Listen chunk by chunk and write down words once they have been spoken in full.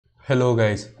Hello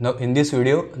guys, now in this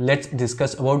video let's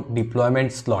discuss about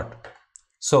deployment slot.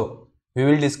 So we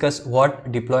will discuss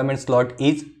what deployment slot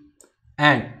is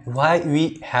and why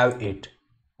we have it.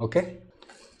 Okay,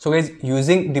 so guys,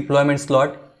 using deployment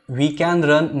slot we can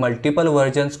run multiple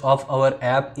versions of our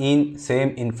app in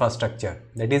same infrastructure,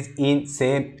 that is in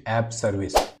same app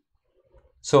service.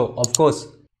 So of course,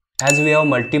 as we have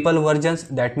multiple versions,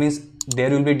 that means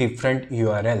there will be different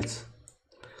URLs.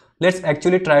 Let's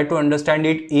actually try to understand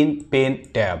it in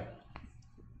pane tab.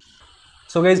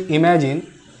 So guys, imagine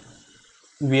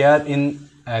we are in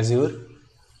Azure.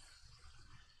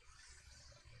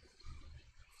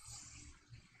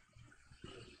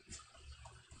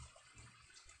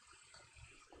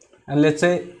 And let's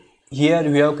say here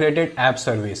we have created app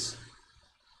service.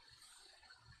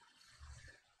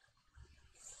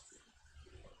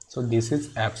 So this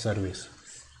is app service.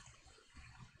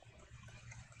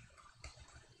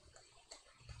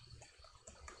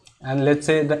 And let's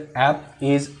say the app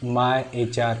is my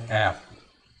HR app.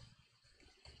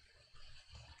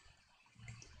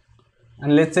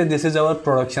 And let's say this is our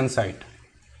production site.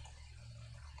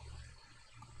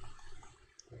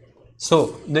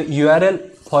 So the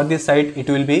URL for this site, it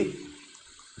will be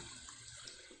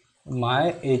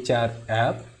my HR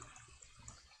app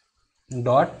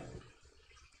dot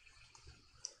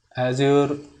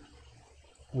Azure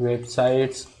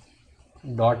websites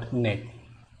 .net.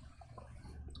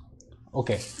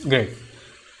 Okay, great.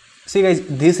 See guys,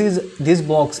 this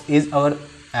box is our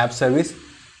app service.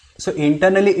 So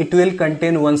internally it will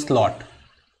contain one slot.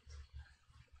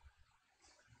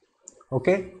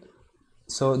 Okay,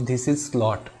 so this is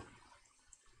slot,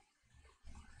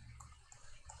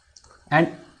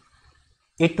 and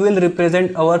it will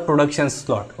represent our production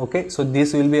slot. Okay, so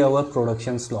this will be our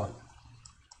production slot,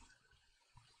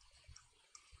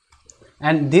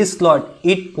 and this slot,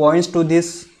 it points to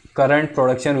this current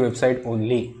production website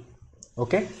only.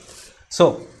 Okay,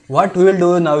 so what we will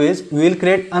do now is we will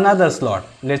create another slot.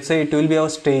 Let's say it will be our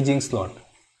staging slot.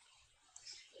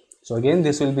 So again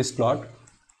this will be slot.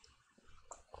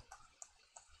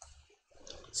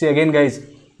 See again guys,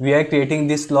 we are creating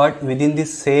this slot within the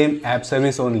same app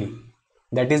service only,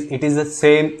 that is it is the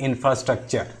same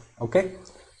infrastructure. Okay,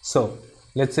 so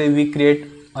let's say we create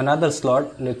another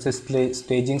slot. Let's say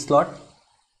staging slot,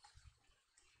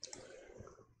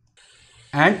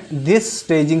 and this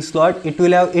staging slot, it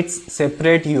will have its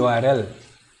separate URL.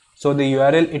 So the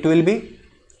URL, it will be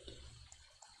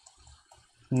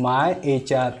my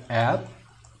HR app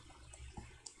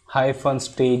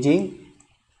 -staging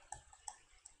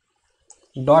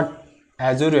dot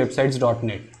Azure websites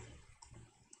 .net.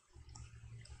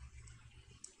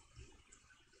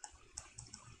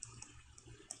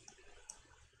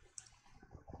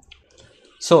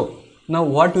 So now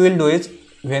what we will do is,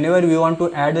 whenever we want to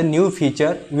add a new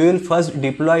feature, we will first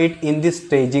deploy it in this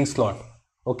staging slot.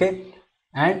 Okay,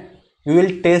 and we will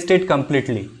test it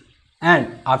completely, and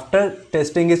after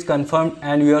testing is confirmed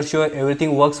and we are sure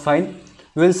everything works fine,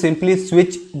 we will simply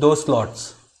switch those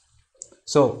slots.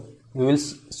 So we will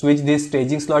switch this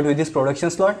staging slot with this production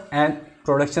slot, and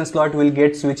production slot will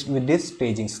get switched with this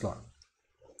staging slot,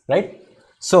 right?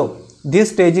 So this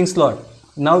staging slot,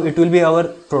 now it will be our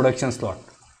production slot,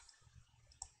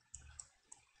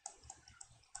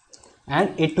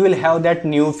 and it will have that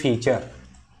new feature,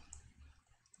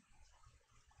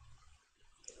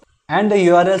 and the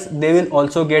URLs, they will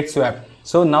also get swapped.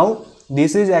 So now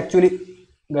this is actually,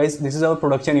 guys, this is our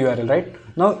production URL, right?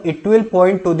 Now it will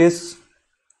point to this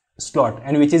slot,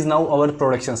 and which is now our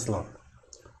production slot.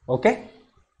 Okay,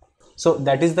 so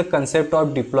that is the concept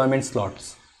of deployment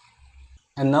slots.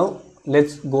 And now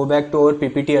let's go back to our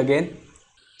PPT again.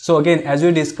 So again, as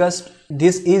we discussed,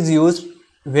 this is used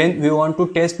when we want to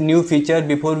test new feature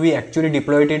before we actually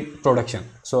deploy it in production.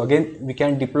 So again, we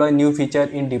can deploy new feature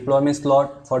in deployment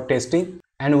slot for testing,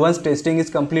 and once testing is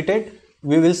completed,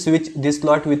 we will switch this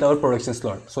slot with our production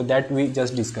slot. So that we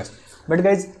just discussed. But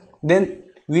guys, then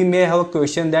we may have a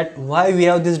question that why we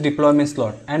have this deployment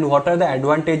slot and what are the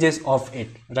advantages of it,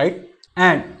 right?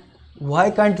 And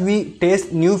why can't we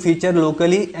test new feature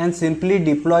locally and simply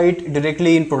deploy it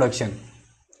directly in production?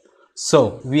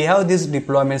 So we have this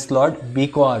deployment slot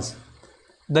because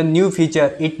the new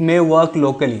feature, it may work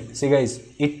locally. See guys,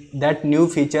 that new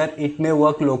feature, it may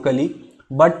work locally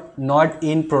but not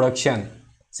in production,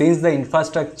 since the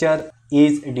infrastructure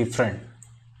is different.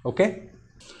 Okay,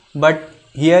 but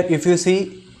here if you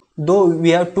see, though we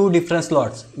have two different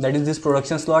slots, that is this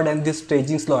production slot and this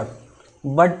staging slot,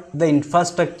 but the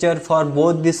infrastructure for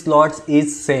both these slots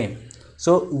is same.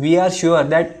 So we are sure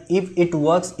that if it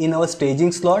works in our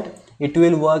staging slot, it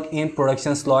will work in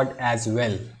production slot as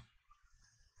well.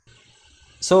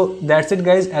 So that's it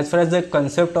guys, as far as the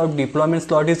concept of deployment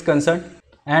slot is concerned,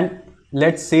 and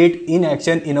let's see it in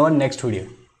action in our next video.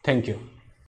 Thank you.